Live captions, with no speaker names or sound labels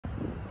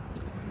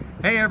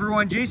Hey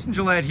everyone, Jason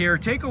Gillette here.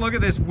 Take a look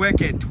at this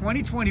wicked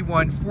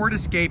 2021 Ford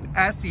Escape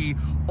SE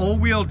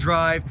all-wheel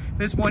drive.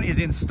 This one is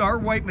in star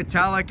white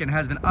metallic and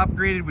has been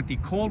upgraded with the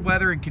cold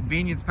weather and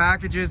convenience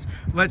packages.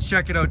 Let's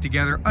check it out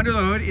together. Under the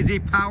hood is a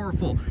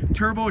powerful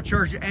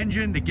turbocharged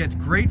engine that gets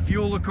great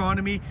fuel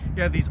economy.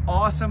 You have these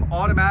awesome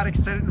automatic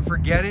set it and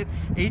forget it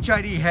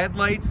HID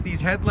headlights.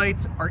 These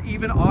headlights are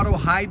even auto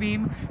high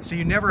beam, so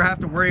you never have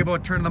to worry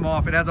about turning them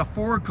off. It has a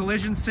forward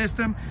collision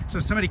system, so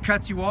if somebody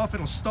cuts you off,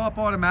 it'll stop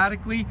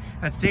automatically.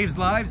 That saves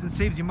lives and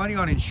saves you money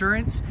on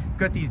insurance. You've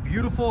got these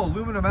beautiful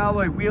aluminum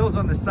alloy wheels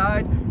on the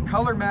side,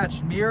 color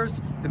matched mirrors.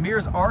 The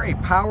mirrors are a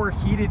power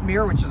heated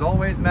mirror, which is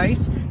always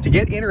nice. To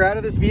get in or out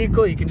of this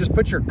vehicle, you can just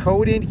put your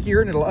code in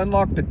here and it'll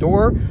unlock the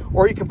door,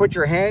 or you can put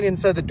your hand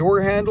inside the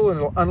door handle and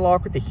it'll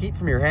unlock with the heat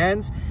from your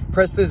hands.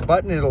 Press this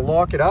button and it'll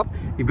lock it up.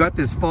 You've got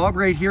this fob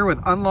right here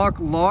with unlock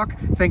lock,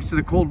 thanks to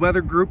the cold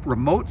weather group,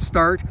 remote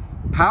start,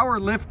 power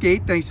lift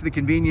gate thanks to the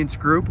convenience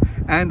group,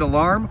 and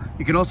alarm.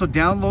 You can also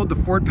download the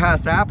Ford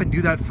Pass app and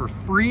do that for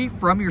free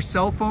from your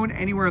cell phone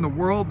anywhere in the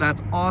world.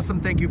 That's awesome.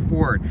 Thank you,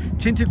 Ford.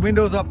 Tinted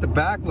windows off the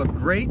back look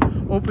great.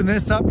 Open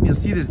this up and you'll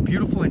see this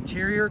beautiful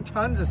interior,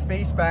 tons of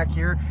space back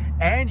here,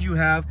 and you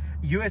have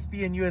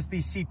USB and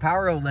USB-C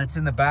power outlets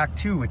in the back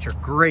too, which are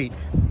great.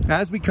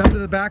 As we come to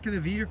the back of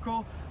the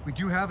vehicle, we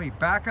do have a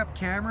backup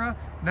camera,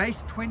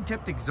 nice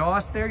twin-tipped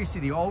exhaust there. You see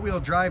the all-wheel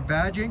drive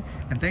badging,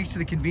 and thanks to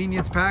the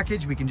convenience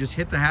package, we can just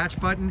hit the hatch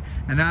button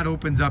and that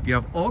opens up. You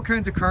have all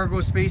kinds of cargo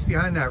space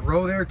behind that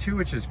row there too,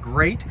 which is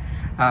great.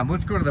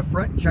 Let's go to the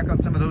front and check on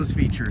some of those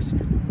features.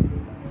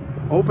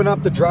 Open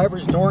up the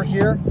driver's door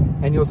here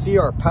and you'll see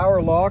our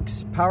power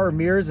locks, power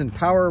mirrors, and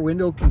power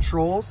window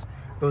controls.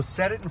 Those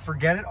set it and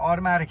forget it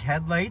automatic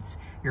headlights,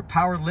 your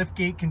power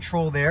liftgate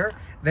control there.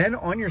 Then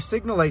on your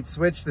signal light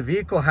switch, the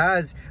vehicle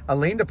has a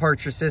lane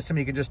departure system.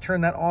 You can just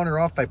turn that on or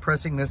off by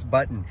pressing this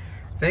button.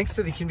 Thanks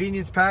to the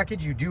convenience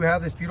package, you do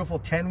have this beautiful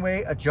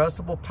 10-way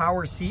adjustable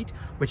power seat,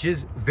 which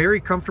is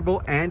very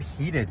comfortable and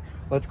heated.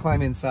 Let's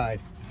climb inside.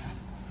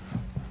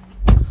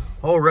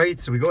 All right,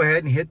 so we go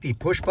ahead and hit the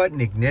push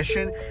button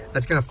ignition.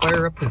 That's gonna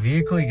fire up the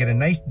vehicle. You get a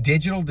nice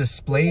digital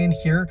display in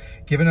here,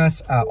 giving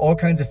us all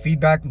kinds of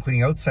feedback,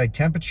 including outside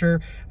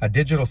temperature, a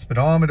digital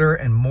speedometer,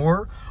 and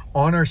more.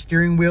 On our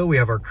steering wheel, we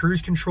have our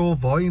cruise control,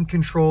 volume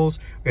controls,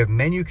 we have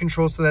menu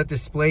controls to that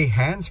display,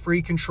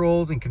 hands-free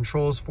controls, and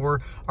controls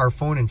for our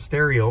phone and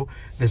stereo.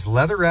 This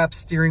leather-wrapped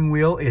steering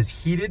wheel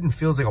is heated and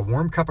feels like a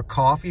warm cup of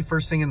coffee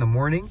first thing in the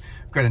morning.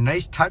 We've got a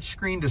nice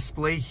touchscreen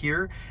display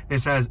here.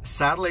 This has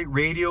satellite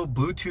radio,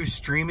 Bluetooth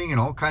streaming, and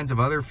all kinds of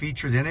other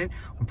features in it.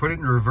 When put it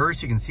in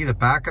reverse, you can see the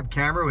backup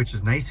camera, which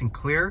is nice and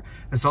clear.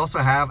 This also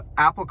have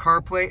Apple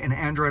CarPlay and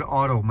Android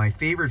Auto, my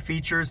favorite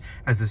features,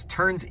 as this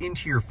turns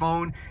into your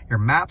phone, your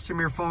maps from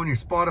your phone, your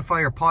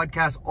Spotify, your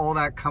podcast, all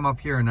that come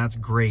up here, and that's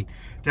great.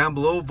 Down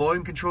below,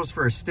 volume controls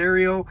for a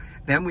stereo.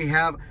 Then we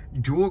have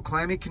dual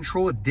climate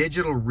control with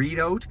digital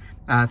readout,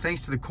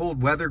 thanks to the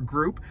cold weather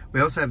group. We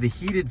also have the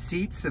heated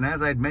seats, and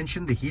as I had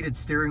mentioned, the heated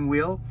steering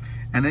wheel.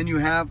 And then you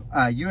have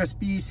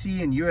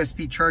USB-C and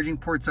USB charging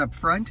ports up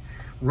front,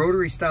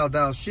 rotary style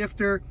dial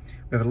shifter.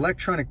 We have an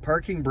electronic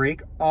parking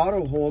brake,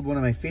 auto hold, one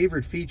of my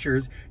favorite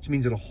features, which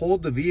means it'll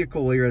hold the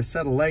vehicle while you're at a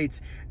set of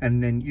lights,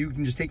 and then you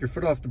can just take your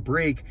foot off the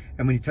brake,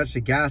 and when you touch the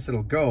gas,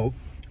 it'll go.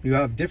 You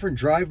have different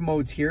drive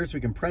modes here, so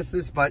we can press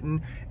this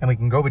button and we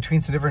can go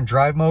between some different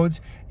drive modes.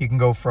 You can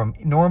go from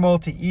normal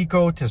to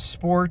eco to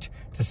sport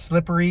to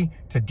slippery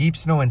to deep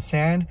snow and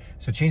sand.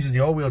 So it changes the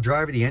all-wheel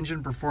drive or the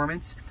engine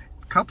performance.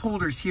 Cup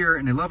holders here,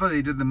 and I love how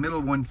they did the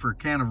middle one for a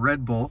can of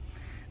Red Bull.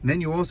 And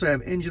then you also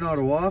have engine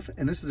auto off,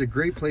 and this is a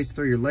great place to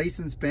throw your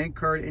license, bank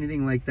card,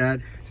 anything like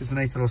that. Just a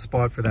nice little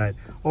spot for that.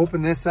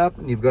 Open this up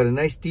and you've got a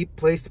nice deep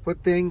place to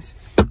put things.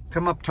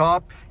 Come up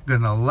top,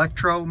 you've got an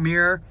electro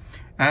mirror,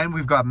 and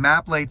we've got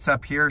map lights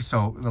up here,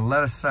 so it'll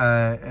let us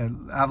have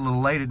a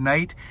little light at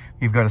night.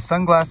 You've got a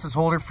sunglasses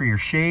holder for your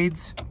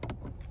shades,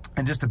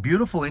 and just a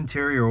beautiful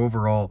interior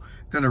overall.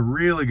 Done a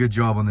really good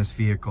job on this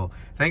vehicle.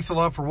 Thanks a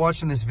lot for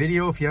watching this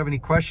video. If you have any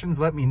questions,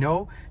 let me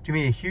know. Do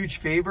me a huge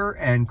favor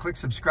and click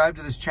subscribe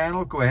to this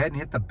channel. Go ahead and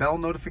hit the bell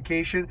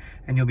notification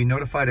and you'll be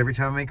notified every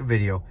time I make a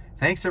video.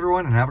 Thanks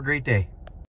everyone, and have a great day.